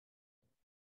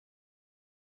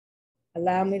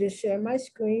Allow me to share my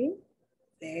screen.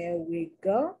 There we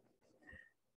go.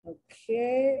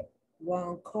 Okay,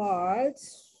 one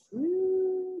cards.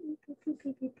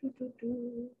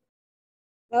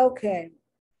 Okay,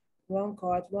 one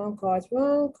cards, one cards,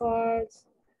 one cards.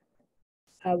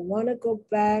 I want to go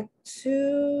back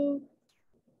to,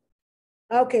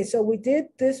 okay, so we did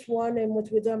this one in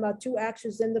which we're talking about two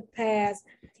actions in the past.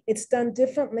 It's done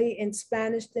differently in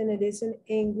Spanish than it is in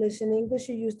English. In English,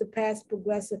 you use the past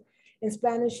progressive. In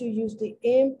Spanish, you use the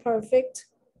imperfect.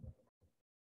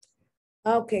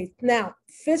 Okay, now,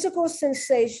 physical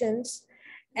sensations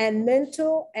and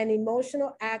mental and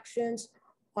emotional actions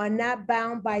are not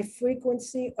bound by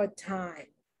frequency or time.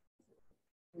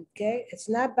 Okay, it's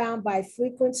not bound by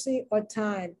frequency or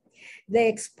time. They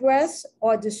express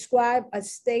or describe a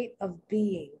state of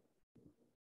being.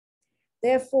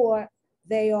 Therefore,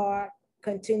 they are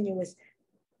continuous.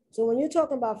 So when you're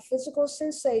talking about physical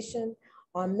sensation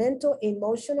or mental,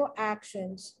 emotional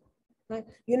actions, right,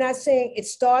 you're not saying it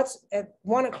starts at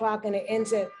 1 o'clock and it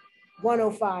ends at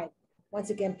 1:05. Once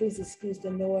again, please excuse the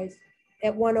noise.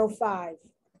 At 1:05.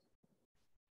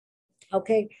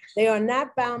 Okay, they are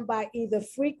not bound by either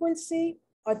frequency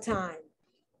or time.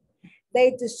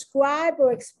 They describe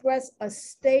or express a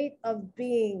state of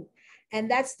being,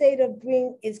 and that state of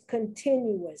being is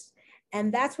continuous.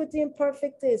 And that's what the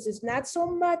imperfect is. It's not so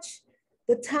much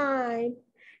the time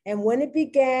and when it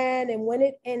began and when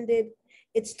it ended.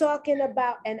 It's talking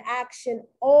about an action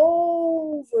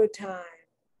over time,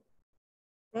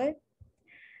 right?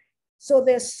 So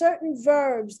there's certain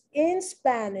verbs in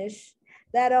Spanish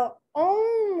that are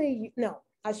only, no,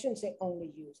 I shouldn't say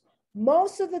only used.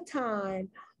 Most of the time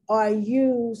are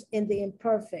used in the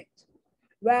imperfect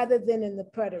rather than in the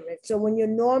preterite. So when you're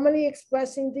normally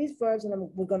expressing these verbs, and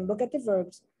we're going to look at the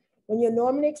verbs, when you're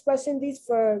normally expressing these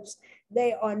verbs,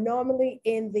 they are normally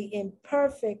in the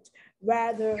imperfect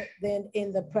rather than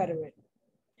in the preterite.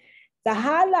 The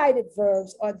highlighted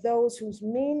verbs are those whose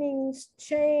meanings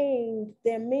change,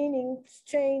 their meanings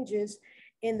changes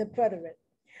in the preterite.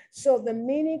 So the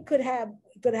meaning could have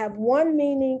one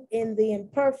meaning in the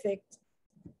imperfect,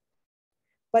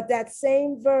 but that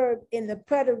same verb in the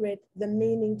preterite, the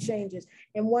meaning changes.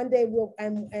 And one day we'll,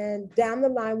 and down the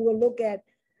line, we'll look at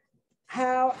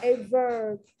how a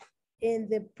verb in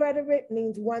the preterite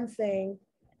means one thing,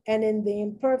 and in the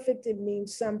imperfect, it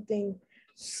means something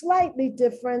slightly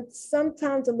different,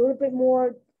 sometimes a little bit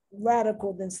more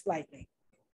radical than slightly.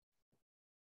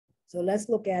 So let's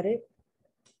look at it.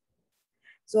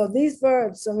 So these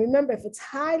verbs, so remember, if it's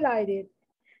highlighted,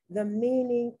 the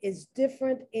meaning is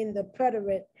different in the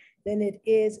preterite than it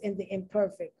is in the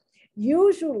imperfect.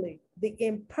 Usually, the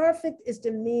imperfect is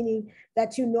the meaning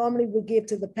that you normally would give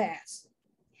to the past.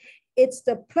 It's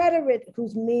the preterite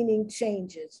whose meaning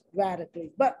changes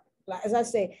radically. But as I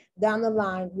say, down the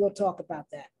line, we'll talk about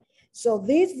that. So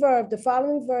these verbs, the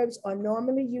following verbs are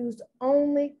normally used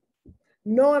only,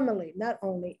 normally, not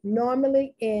only,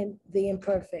 normally in the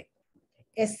imperfect.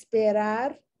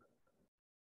 Esperar,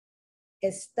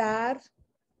 estar,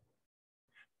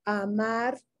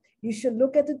 amar. You should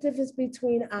look at the difference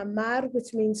between amar,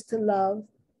 which means to love,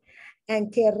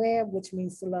 and querer, which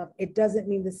means to love. It doesn't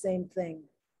mean the same thing.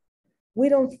 We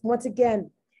don't, once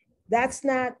again, that's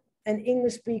not an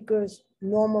English speaker's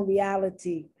normal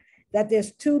reality, that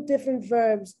there's two different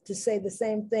verbs to say the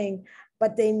same thing,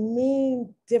 but they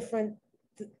mean different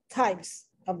types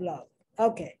of love.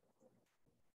 Okay.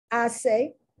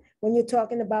 Hace, when you're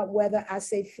talking about weather,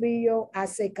 hace frío,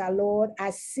 hace calor,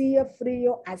 hacía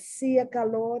frío, hacía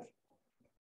calor.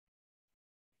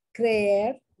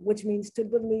 Creer, which means to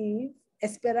believe.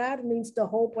 Esperar means to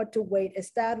hope or to wait.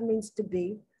 Estar means to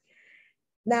be.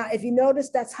 Now, if you notice,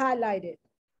 that's highlighted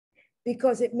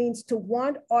because it means to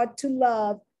want or to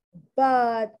love,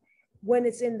 but when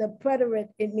it's in the preterite,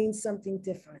 it means something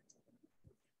different.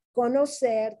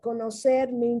 Conocer,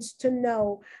 conocer means to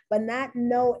know, but not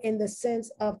know in the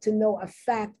sense of to know a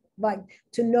fact, like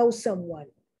to know someone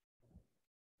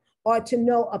or to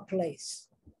know a place.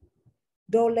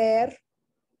 Doler,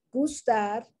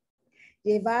 gustar,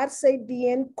 llevarse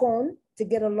bien con, to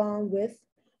get along with,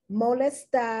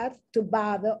 molestar, to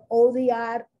bother,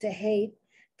 odiar, to hate,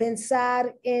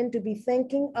 pensar in, to be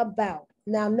thinking about.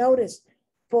 Now notice,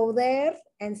 poder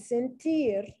and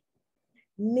sentir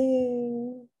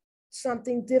mean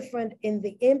something different in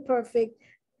the imperfect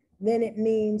than it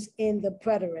means in the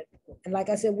preterite. And like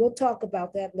I said, we'll talk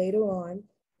about that later on.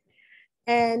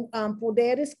 And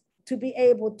poder is to be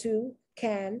able to,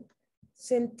 can.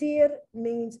 Sentir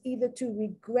means either to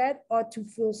regret or to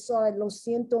feel sorry. Lo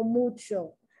siento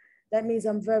mucho. That means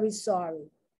I'm very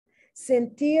sorry.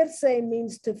 Sentirse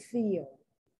means to feel.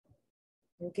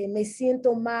 Okay, me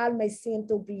siento mal, me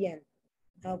siento bien.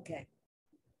 Okay.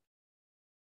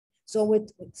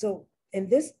 So in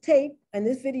this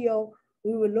video,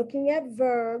 we were looking at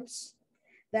verbs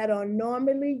that are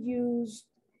normally used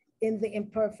in the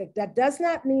imperfect. That does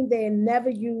not mean they are never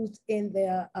used in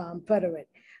the preterite,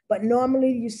 but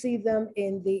normally you see them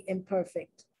in the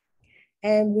imperfect.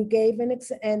 And we gave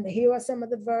and here are some of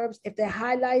the verbs. If they're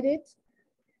highlighted,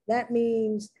 that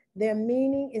means their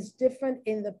meaning is different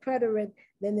in the preterite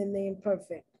than in the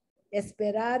imperfect.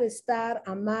 Esperar, estar,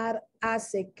 amar,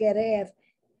 hace, querer,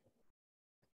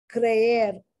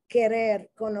 creer, querer,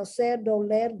 conocer,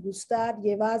 doler, gustar,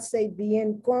 llevarse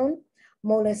bien con,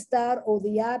 molestar,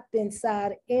 odiar,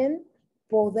 pensar en,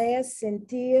 poder,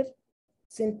 sentir,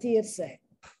 sentirse.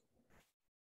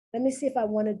 Let me see if I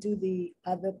want to do the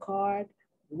other card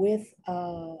with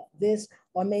this,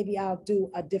 or maybe I'll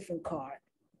do a different card.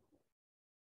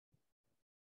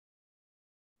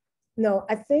 No,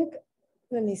 I think,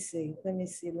 let me see.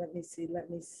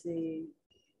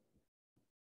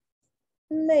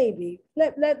 Maybe,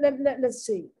 let's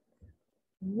see.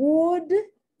 Would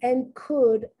and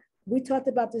could, we talked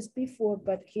about this before,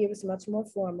 but here is much more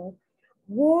formal.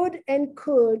 Would and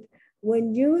could,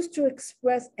 when used to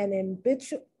express an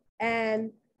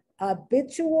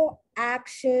habitual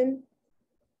action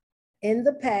in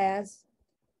the past,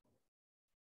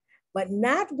 but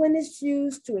not when it's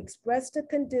used to express the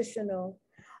conditional,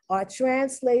 are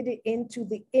translated into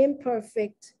the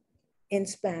imperfect in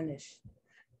Spanish.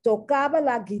 Tocaba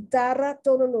la guitarra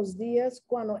todos los días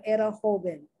cuando era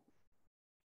joven.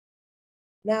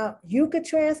 Now, you could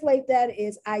translate that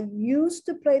as I used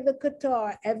to play the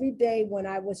guitar every day when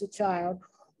I was a child,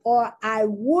 or I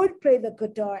would play the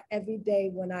guitar every day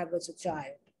when I was a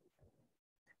child.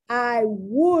 I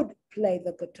would play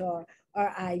the guitar,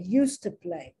 or I used to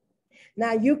play.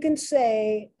 Now, you can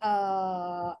say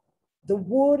the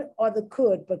would or the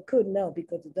could, but could no,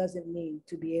 because it doesn't mean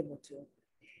to be able to.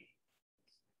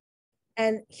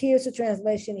 And here's the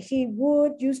translation. He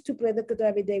used to play the guitar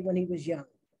every day when he was young.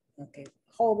 Okay,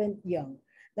 joven, young.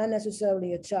 Not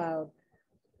necessarily a child,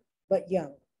 but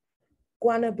young.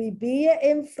 Cuando vivía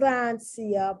en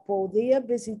Francia, podía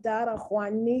visitar a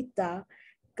Juanita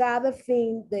cada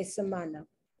fin de semana.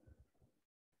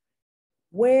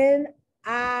 When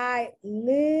I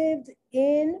lived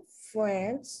in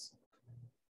France,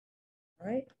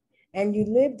 right? And you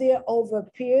lived there over a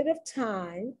period of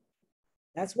time.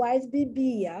 That's why it's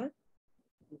vivía,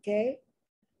 okay?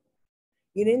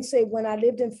 You didn't say when I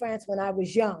lived in France when I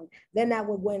was young. Then that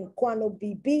would when cuando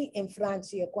viví en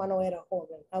Francia, cuando era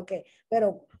joven. Okay,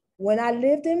 pero when I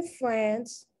lived in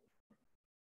France,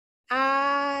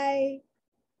 I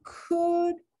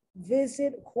could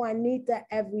visit Juanita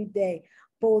every day.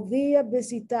 Podía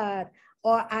visitar,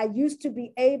 or I used to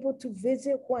be able to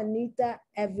visit Juanita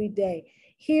every day.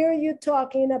 Here you're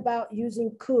talking about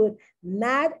using could,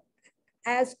 not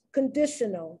as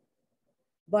conditional,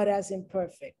 but as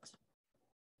imperfect.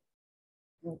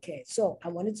 Okay, so I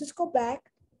want to just go back.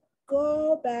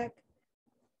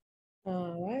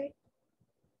 All right.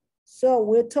 So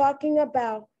we're talking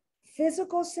about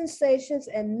physical sensations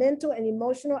and mental and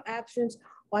emotional actions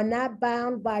are not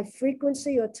bound by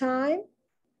frequency or time.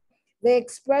 They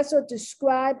express or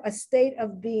describe a state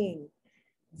of being.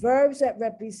 Verbs that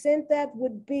represent that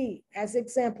would be, as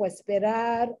example,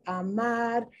 esperar,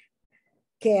 amar,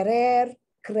 querer,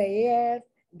 creer,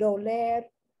 doler,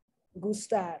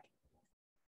 gustar.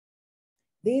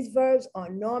 These verbs are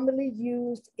normally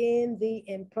used in the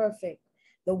imperfect.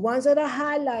 The ones that are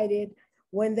highlighted,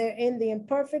 when they're in the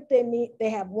imperfect, they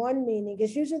have one meaning.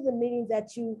 It's usually the meaning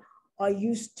that you are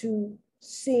used to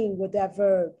seeing with that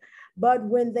verb. But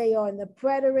when they are in the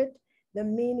preterite, the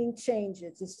meaning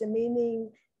changes. It's the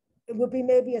meaning, it would be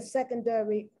maybe a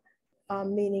secondary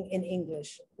meaning in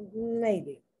English,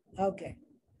 maybe, okay.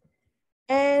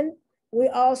 And we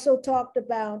also talked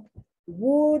about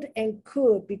would and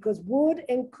could, because would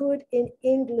and could in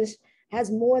English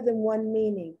has more than one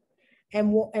meaning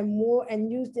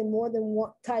and used in more than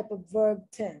one type of verb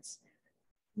tense.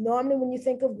 Normally, when you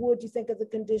think of would, you think of the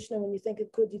conditional. When you think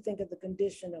of could, you think of the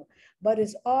conditional. But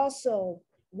it's also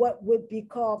what would be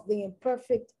called the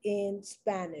imperfect in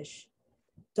Spanish.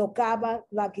 Tocaba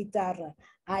la guitarra.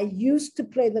 I used to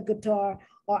play the guitar,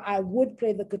 or I would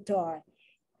play the guitar.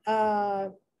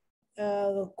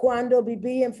 Cuando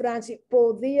viví en Francia,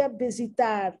 podía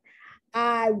visitar.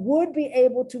 I would be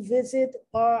able to visit,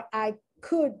 or I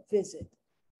could visit.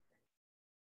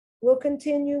 We'll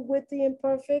continue with the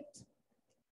imperfect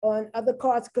on other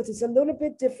cards because it's a little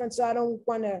bit different, so I don't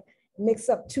want to mix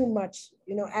up too much,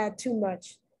 add too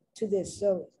much to this.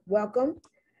 So welcome.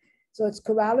 So it's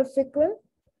Coralla Ficklin.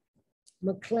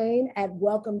 McLean at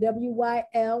welcome, WYLCONE,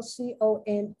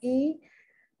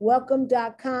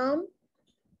 welcome.com.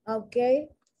 Okay.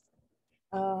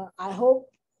 I hope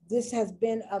this has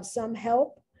been of some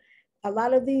help. A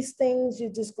lot of these things,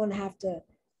 you're just going to have to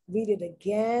read it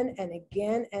again and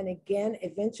again and again,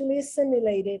 eventually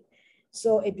assimilate it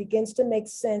so it begins to make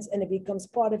sense and it becomes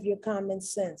part of your common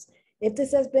sense. If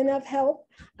this has been of help,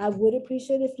 I would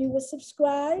appreciate if you would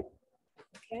subscribe.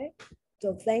 Okay,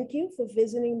 so thank you for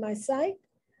visiting my site.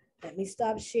 Let me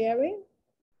stop sharing.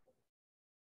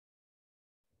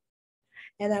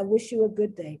 And I wish you a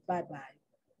good day. Bye-bye.